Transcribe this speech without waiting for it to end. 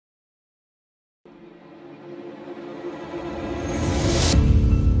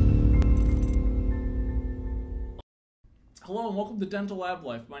Hello and welcome to Dental Lab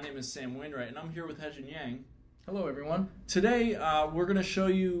Life. My name is Sam Wainwright and I'm here with Haijin Yang. Hello everyone. Today we're going to show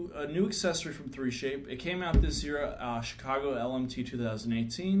you a new accessory from 3Shape. It came out this year at Chicago LMT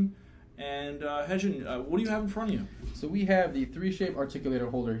 2018. And Haijin, what do you have in front of you? So we have the 3Shape Articulator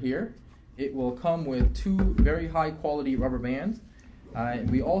holder here. It will come with two very high quality rubber bands.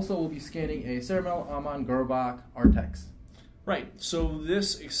 We also will be scanning a Ceramel Aman Gerbach Artex. Right, so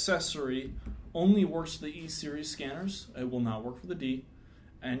this accessory only works for the E series scanners. It will not work for the D.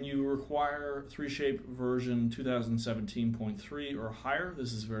 And you require 3Shape version 2017.3 or higher.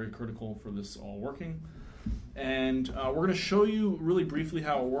 This is very critical for this all working. And we're going to show you really briefly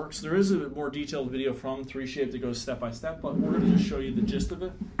how it works. There is a more detailed video from 3Shape that goes step by step, but we're going to just show you the gist of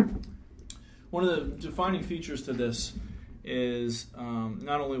it. One of the defining features to this is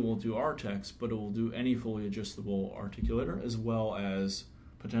not only will it do Artex, but it will do any fully adjustable articulator, as well as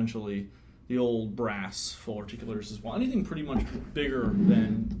potentially the old brass full articulators as well. Anything pretty much bigger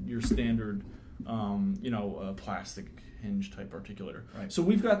than your standard, plastic hinge type articulator. Right. So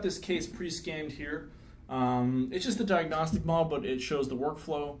we've got this case pre-scanned here. It's just a diagnostic model, but it shows the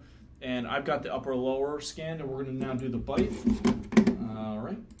workflow. And I've got the upper lower scanned, and we're going to now do the bite. All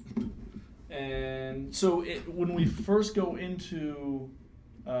right. And so when we first go into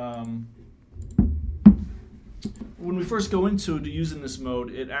using this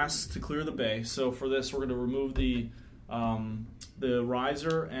mode, it asks to clear the bay. So for this, we're going to remove the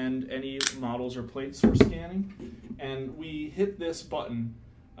riser and any models or plates we're scanning, and we hit this button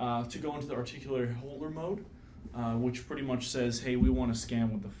to go into the articulator holder mode, which pretty much says, "Hey, we want to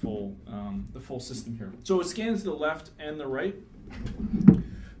scan with the full system here." So it scans the left and the right.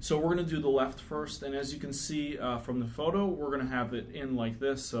 So we're going to do the left first, and as you can see from the photo, we're going to have it in like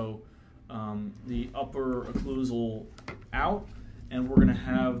this. So the upper occlusal out, and we're going to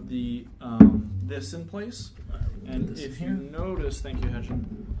have the this in place. And if you notice, thank you, Haijin.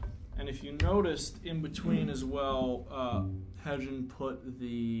 And if you noticed in between as well, Haijin put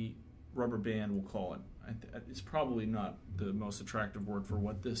the rubber band, we'll call it. It's probably not the most attractive word for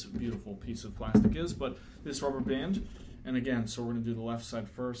what this beautiful piece of plastic is, but this rubber band. And again, so we're going to do the left side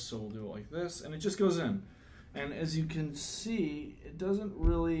first, so we'll do it like this, and it just goes in. And as you can see, it doesn't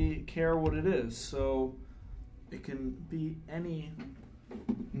really care what it is, so it can be any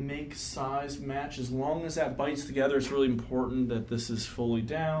make, size, match. As long as that bites together, it's really important that this is fully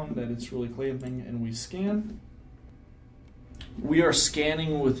down, that it's really clamping, and we scan. We are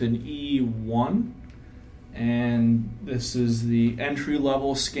scanning with an E1, and this is the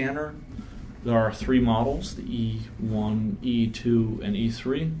entry-level scanner. There are three models, the E1, E2, and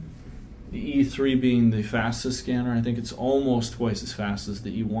E3. The E3 being the fastest scanner. I think it's almost twice as fast as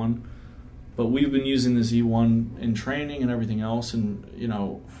the E1. But we've been using this E1 in training and everything else, and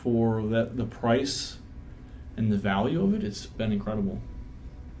for the price and the value of it, it's been incredible.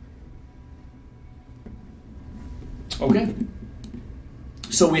 Okay.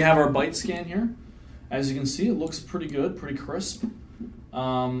 So we have our bite scan here. As you can see, it looks pretty good, pretty crisp.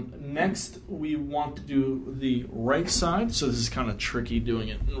 Next, we want to do the right side. So this is kind of tricky doing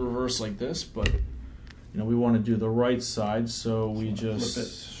it in reverse like this, but we want to do the right side. So we just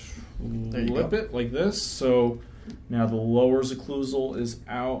flip it like this. So now the lower occlusal is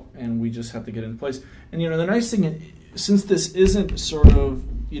out, and we just have to get it in place. And the nice thing, since this isn't sort of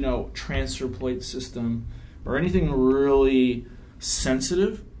transfer plate system or anything really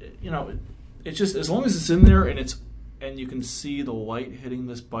sensitive, it's just as long as it's in there and you can see the light hitting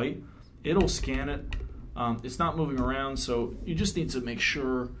this bite, it'll scan it. It's not moving around, so you just need to make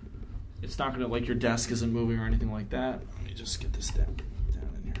sure it's not going to, like your desk isn't moving or anything like that. Let me just get this down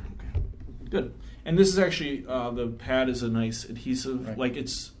in here. Okay, good. And this is actually, the pad is a nice adhesive, right. Like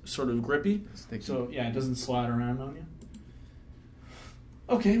it's sort of grippy. Sticky. So yeah, it doesn't slide around on you.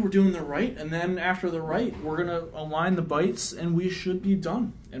 Okay, we're doing the right, and then after the right, we're going to align the bites, and we should be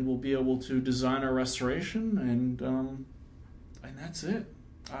done. And we'll be able to design our restoration, and that's it.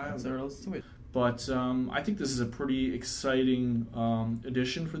 But I think this is a pretty exciting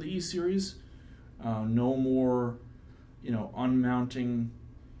addition for the E-Series. No more, unmounting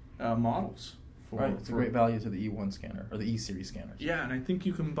models. Right, it's a great value to the E1 scanner, or the E-Series scanners. Yeah, and I think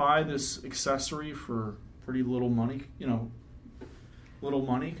you can buy this accessory for pretty little money,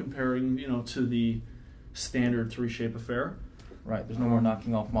 comparing, to the standard 3Shape affair. Right, there's no more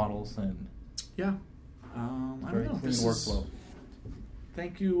knocking off models, and yeah, I don't know. Clean workflow.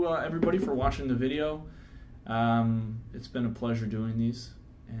 Thank you, everybody, for watching the video. It's been a pleasure doing these,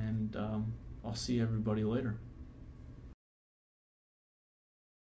 and I'll see everybody later.